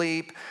to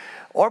sleep,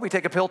 or we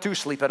take a pill to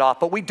sleep it off,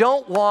 but we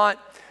don't want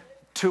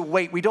to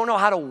wait. We don't know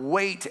how to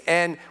wait.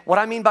 And what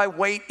I mean by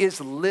wait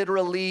is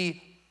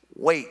literally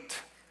wait.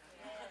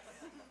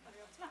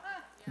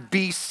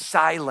 Be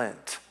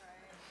silent.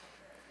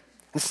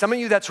 And some of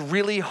you, that's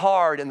really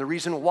hard. And the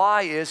reason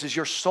why is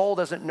your soul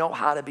doesn't know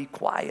how to be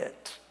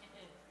quiet.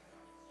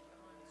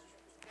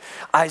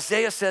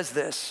 Isaiah says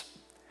this,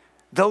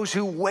 those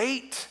who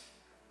wait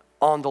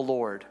on the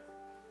Lord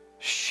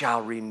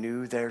shall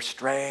renew their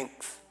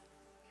strength.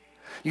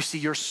 You see,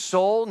 your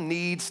soul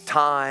needs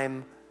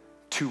time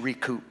to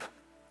recoup.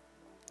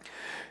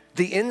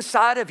 The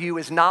inside of you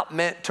is not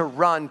meant to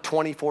run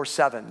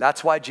 24/7.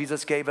 That's why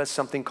Jesus gave us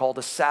something called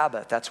a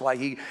Sabbath. That's why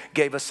he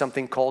gave us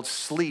something called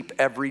sleep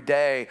every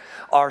day.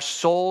 Our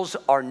souls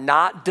are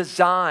not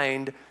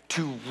designed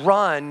to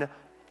run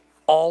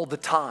all the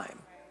time.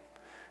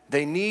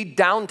 They need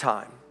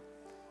downtime.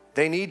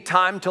 They need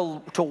time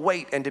to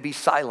wait and to be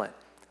silent.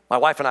 My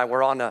wife and I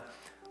were on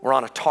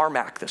a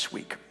tarmac this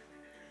week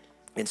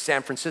in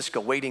San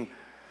Francisco waiting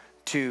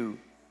to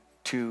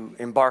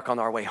embark on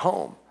our way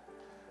home.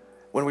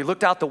 When we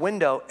looked out the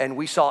window and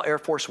we saw Air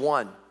Force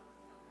One,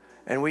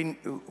 and we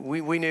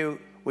knew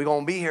we're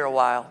gonna be here a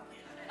while.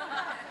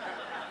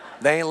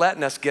 They ain't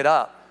letting us get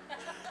up.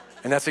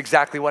 And that's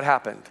exactly what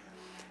happened.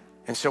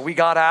 And so we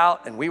got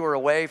out and we were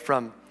away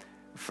from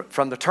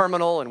the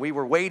terminal and we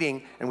were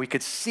waiting, and we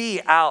could see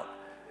out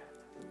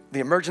the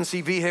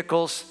emergency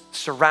vehicles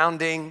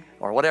surrounding,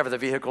 or whatever the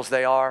vehicles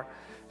they are,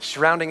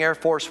 surrounding Air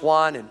Force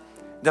One. And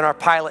then our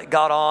pilot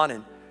got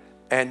on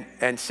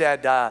and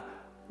said,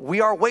 we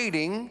are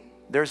waiting.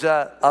 There's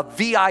a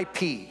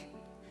VIP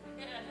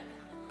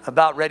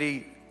about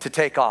ready to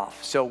take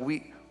off. So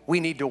we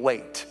need to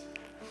wait.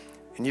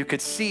 And you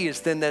could see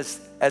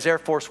as Air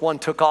Force One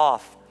took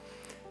off,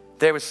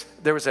 there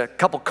was a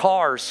couple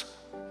cars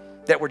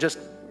that were just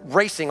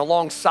racing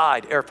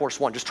alongside Air Force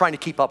One, just trying to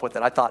keep up with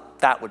it. I thought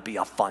that would be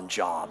a fun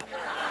job.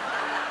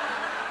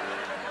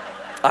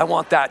 I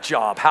want that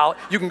job. How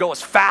you can go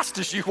as fast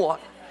as you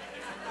want.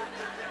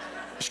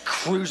 Just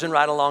cruising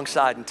right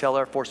alongside until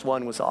Air Force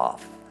One was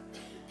off.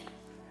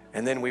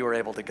 And then we were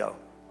able to go.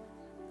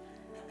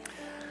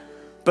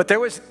 But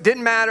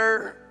didn't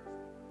matter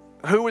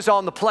who was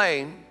on the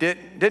plane.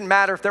 Didn't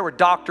matter if there were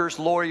doctors,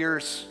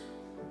 lawyers,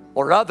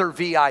 or other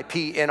VIP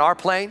in our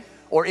plane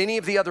or any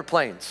of the other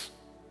planes.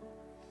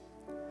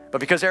 But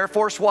because Air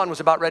Force One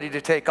was about ready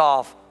to take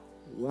off,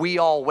 we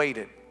all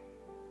waited.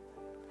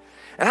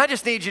 And I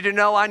just need you to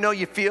know, I know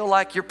you feel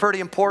like you're pretty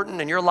important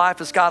and your life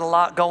has got a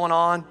lot going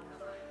on.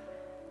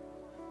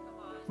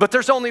 But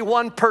there's only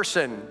one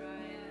person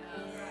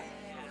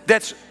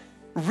that's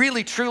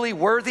really, truly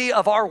worthy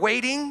of our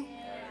waiting.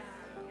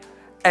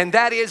 And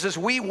that is, as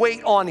we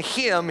wait on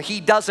him,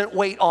 he doesn't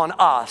wait on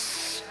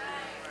us.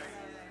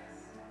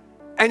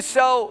 And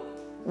so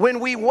when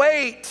we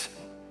wait,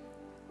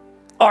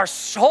 our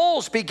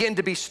souls begin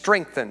to be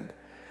strengthened.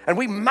 And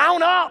we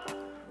mount up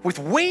with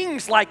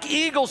wings like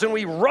eagles, and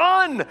we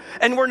run,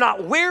 and we're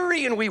not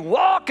weary, and we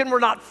walk, and we're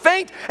not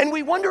faint. And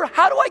we wonder,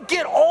 how do I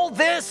get all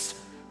this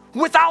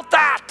without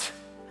that?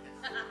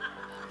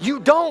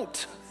 You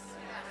don't.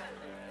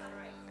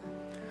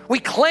 We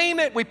claim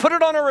it, we put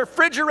it on our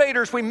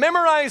refrigerators, we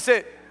memorize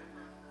it,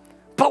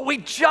 but we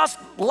just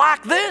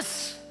lack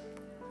this.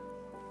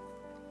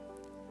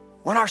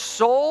 When our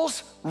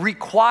souls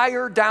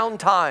require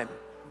downtime.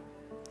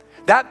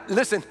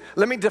 Listen,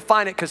 let me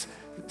define it, because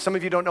some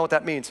of you don't know what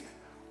that means.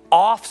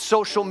 Off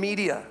social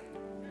media,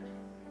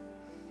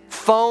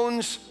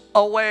 phones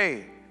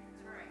away,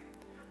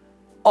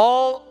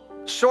 all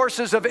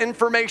sources of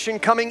information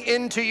coming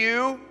into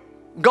you,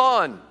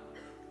 gone,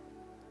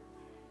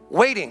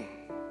 waiting.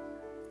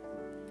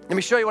 Let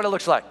me show you what it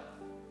looks like.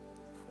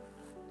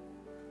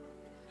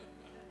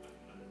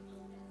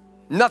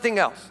 Nothing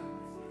else.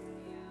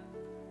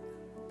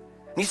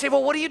 And you say,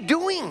 well, what are you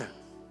doing?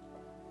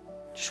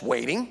 Just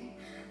waiting.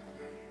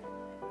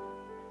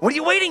 What are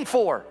you waiting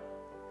for?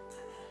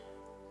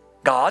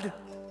 God.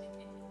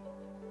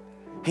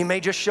 He may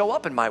just show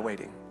up in my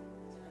waiting.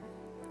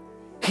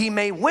 He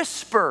may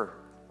whisper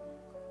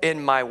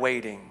in my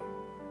waiting.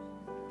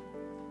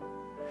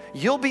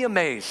 You'll be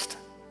amazed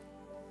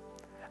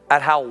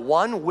at how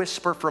one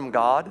whisper from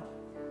God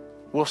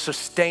will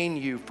sustain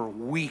you for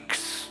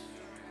weeks.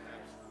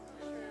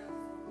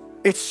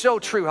 It's so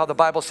true how the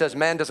Bible says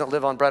man doesn't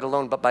live on bread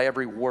alone, but by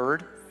every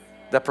word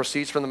that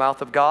proceeds from the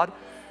mouth of God.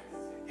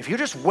 If you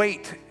just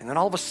wait, and then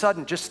all of a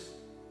sudden just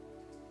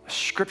a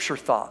scripture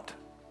thought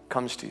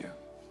comes to you.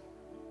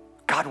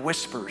 God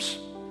whispers,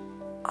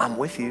 I'm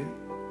with you.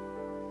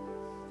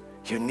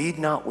 You need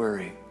not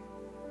worry.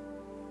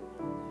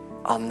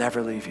 I'll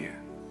never leave you.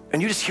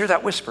 And you just hear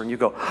that whisper and you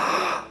go,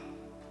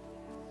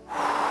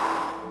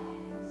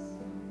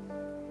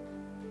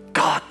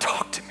 God,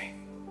 talk to me.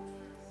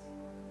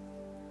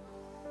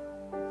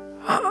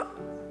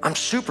 I'm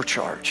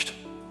supercharged.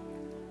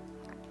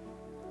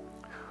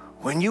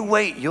 When you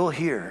wait, you'll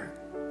hear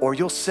or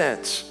you'll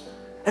sense,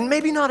 and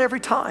maybe not every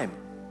time.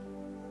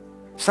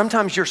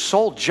 Sometimes your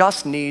soul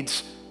just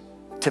needs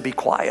to be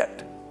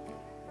quiet.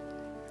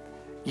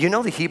 You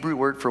know the Hebrew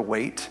word for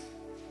wait?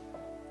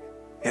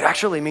 It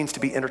actually means to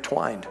be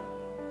intertwined.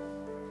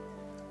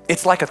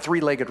 It's like a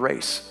three-legged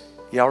race.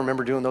 Y'all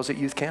remember doing those at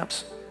youth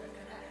camps?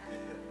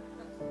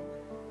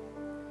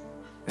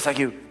 It's like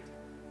you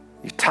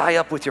tie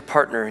up with your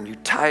partner and you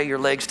tie your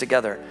legs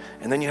together,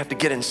 and then you have to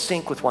get in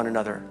sync with one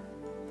another.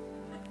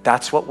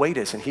 That's what wait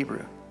is in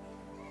Hebrew.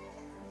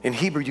 In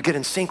Hebrew, you get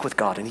in sync with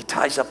God and he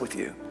ties up with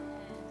you.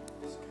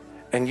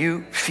 And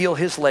you feel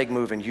his leg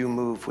move and you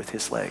move with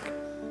his leg.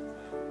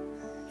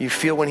 You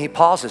feel when he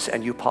pauses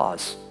and you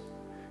pause.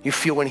 You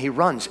feel when he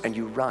runs and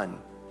you run.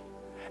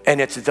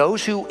 And it's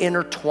those who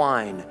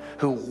intertwine,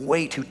 who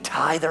wait, who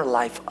tie their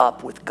life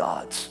up with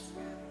God's.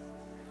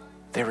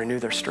 They renew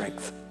their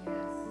strength.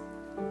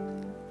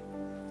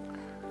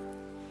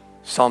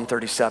 Psalm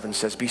 37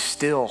 says, be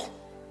still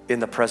in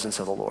the presence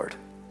of the Lord.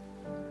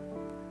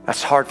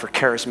 That's hard for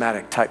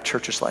charismatic type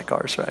churches like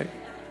ours, right?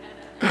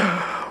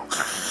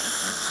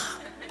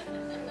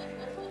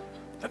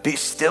 Be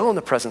still in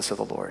the presence of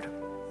the Lord.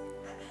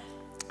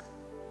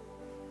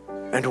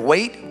 And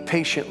wait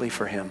patiently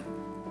for him.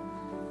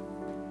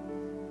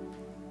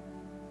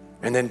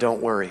 And then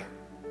don't worry.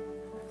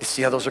 You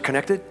see how those are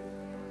connected?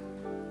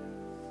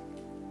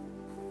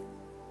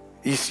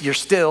 You're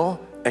still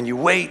and you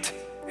wait,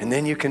 and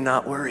then you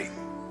cannot worry.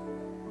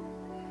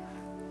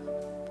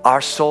 Our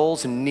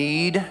souls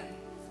need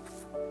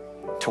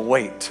to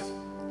wait.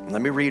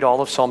 Let me read all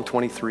of Psalm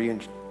 23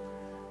 and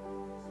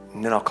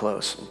then I'll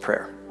close in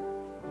prayer.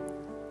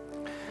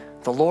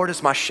 The Lord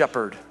is my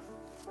shepherd.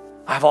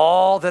 I have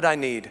all that I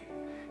need.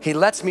 He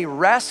lets me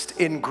rest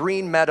in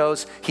green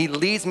meadows. He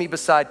leads me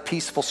beside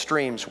peaceful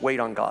streams. Wait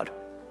on God.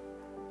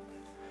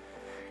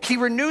 He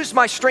renews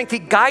my strength. He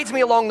guides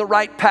me along the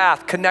right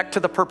path. Connect to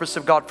the purpose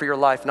of God for your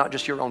life, not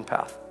just your own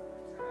path.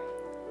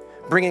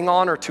 Bringing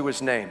honor to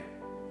his name.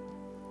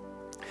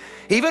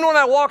 Even when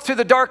I walk through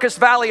the darkest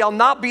valley, I'll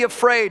not be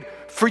afraid,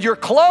 for you're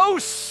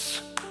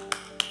close.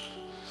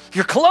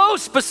 You're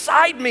close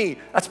beside me.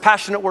 That's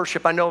passionate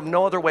worship. I know of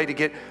no other way to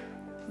get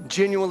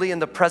genuinely in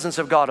the presence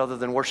of God other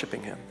than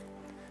worshiping him.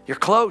 You're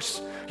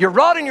close. Your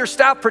rod and your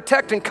staff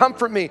protect and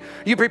comfort me.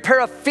 You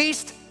prepare a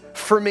feast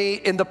for me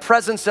in the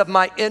presence of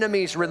my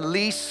enemies.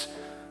 Release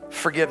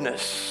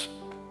forgiveness.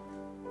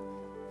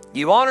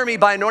 You honor me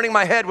by anointing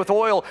my head with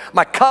oil.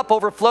 My cup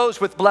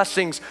overflows with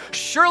blessings.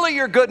 Surely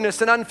your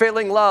goodness and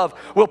unfailing love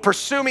will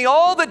pursue me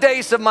all the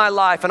days of my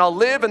life, and I'll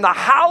live in the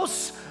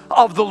house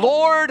of the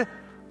Lord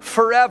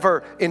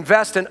forever.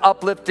 Invest in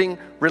uplifting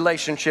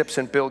relationships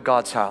and build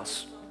God's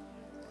house.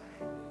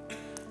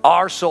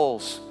 Our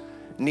souls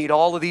need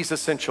all of these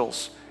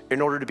essentials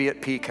in order to be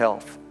at peak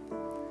health.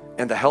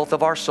 And the health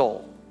of our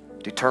soul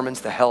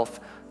determines the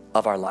health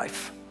of our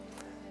life.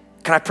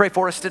 Can I pray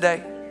for us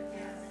today?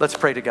 Let's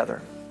pray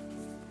together.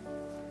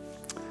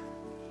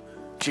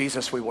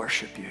 Jesus, we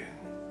worship you,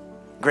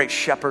 great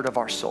shepherd of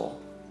our soul.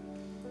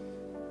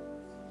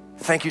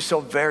 Thank you so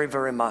very,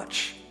 very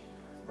much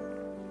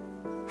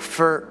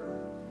for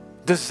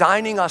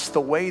designing us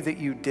the way that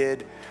you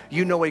did.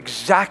 You know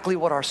exactly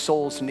what our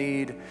souls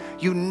need.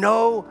 You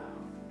know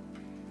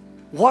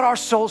what our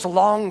souls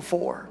long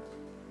for.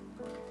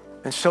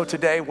 And so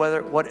today,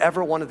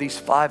 whatever one of these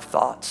 5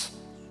 thoughts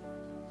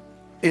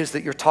is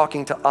that you're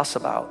talking to us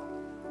about,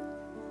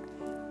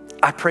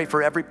 I pray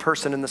for every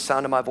person in the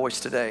sound of my voice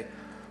today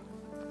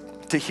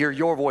to hear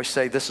your voice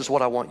say, this is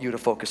what I want you to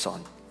focus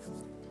on.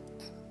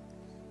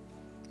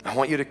 I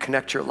want you to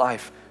connect your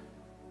life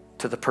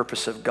to the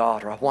purpose of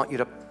God, or I want you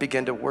to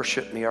begin to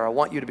worship me, or I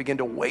want you to begin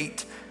to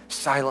wait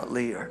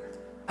silently, or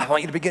I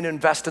want you to begin to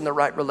invest in the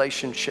right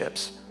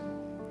relationships.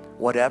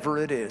 Whatever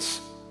it is,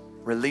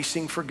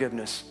 releasing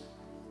forgiveness,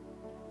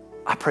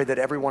 I pray that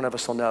every one of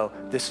us will know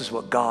this is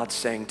what God's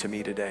saying to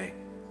me today.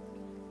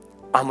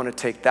 I'm gonna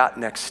take that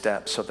next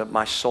step so that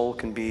my soul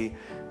can be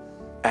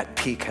at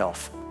peak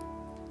health.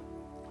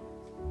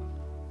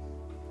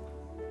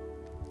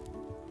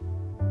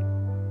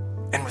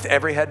 And with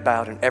every head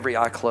bowed and every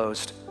eye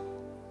closed,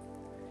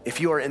 if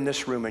you are in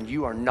this room and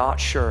you are not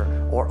sure,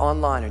 or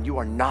online and you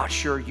are not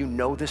sure you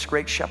know this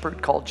great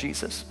shepherd called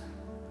Jesus,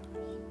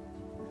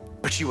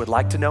 but you would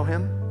like to know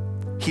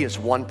him, he is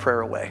one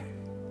prayer away.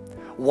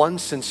 One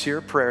sincere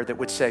prayer that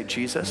would say,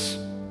 Jesus,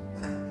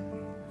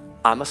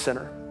 I'm a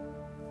sinner,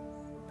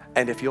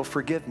 and if you'll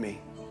forgive me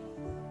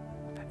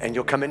and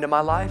you'll come into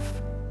my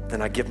life,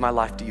 then I give my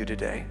life to you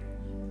today.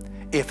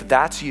 If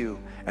that's you,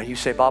 and you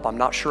say, Bob, I'm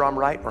not sure I'm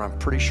right, or I'm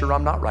pretty sure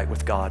I'm not right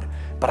with God,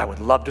 but I would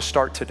love to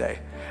start today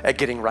at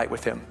getting right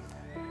with him,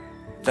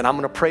 then I'm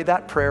gonna pray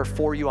that prayer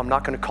for you. I'm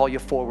not gonna call you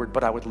forward,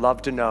 but I would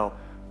love to know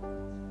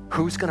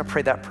who's gonna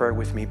pray that prayer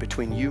with me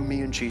between you,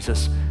 me, and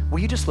Jesus. Will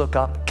you just look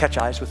up, catch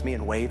eyes with me,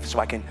 and wave so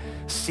I can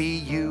see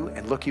you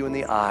and look you in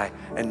the eye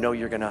and know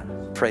you're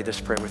gonna pray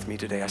this prayer with me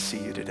today. I see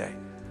you today.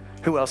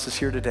 Who else is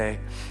here today?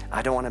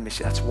 I don't wanna miss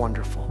you. That's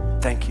wonderful.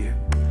 Thank you.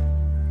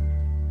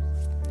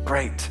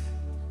 Great.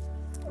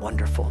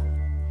 Wonderful.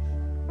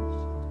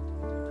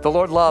 The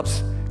Lord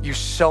loves you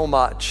so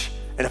much.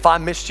 And if I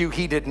missed you,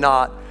 he did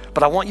not.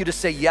 But I want you to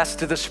say yes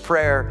to this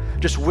prayer.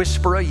 Just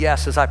whisper a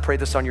yes as I pray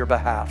this on your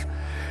behalf.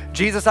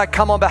 Jesus, I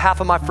come on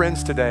behalf of my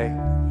friends today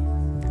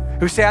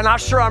who say, I'm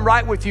not sure I'm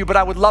right with you, but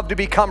I would love to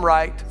become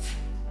right.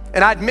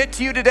 And I admit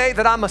to you today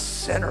that I'm a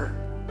sinner.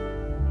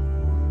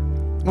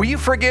 Will you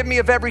forgive me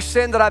of every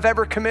sin that I've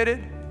ever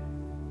committed?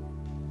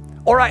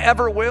 or I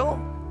ever will.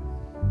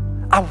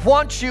 I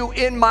want you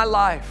in my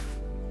life.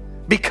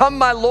 Become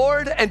my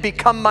Lord and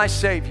become my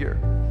Savior.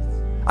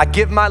 I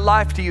give my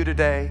life to you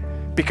today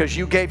because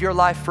you gave your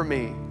life for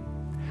me.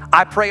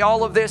 I pray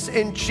all of this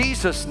in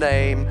Jesus'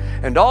 name.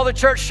 And all the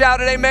church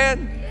shouted amen.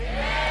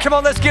 Amen. Come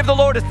on, let's give the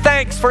Lord a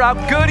thanks for how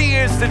good He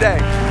is today.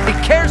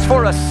 He cares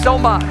for us so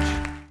much.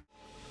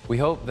 We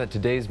hope that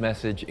today's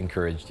message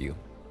encouraged you.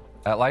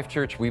 At Life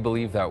Church, we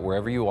believe that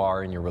wherever you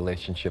are in your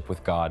relationship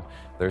with God,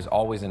 there's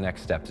always a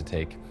next step to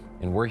take,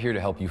 and we're here to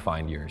help you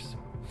find yours.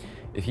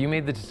 If you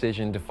made the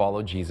decision to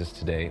follow Jesus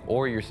today,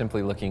 or you're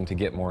simply looking to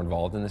get more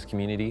involved in this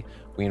community,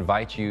 we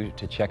invite you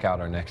to check out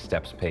our Next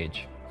Steps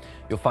page.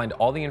 You'll find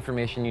all the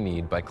information you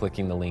need by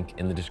clicking the link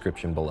in the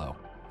description below.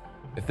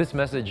 If this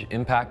message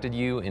impacted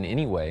you in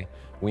any way,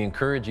 we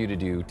encourage you to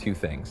do two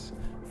things.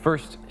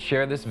 First,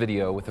 share this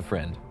video with a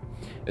friend.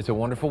 It's a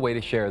wonderful way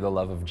to share the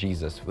love of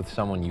Jesus with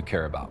someone you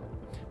care about.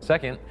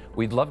 Second,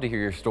 we'd love to hear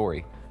your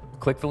story.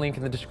 Click the link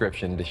in the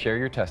description to share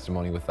your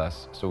testimony with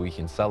us so we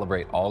can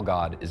celebrate all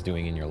God is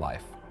doing in your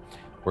life.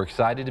 We're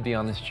excited to be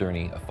on this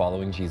journey of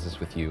following Jesus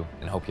with you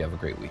and hope you have a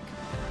great week.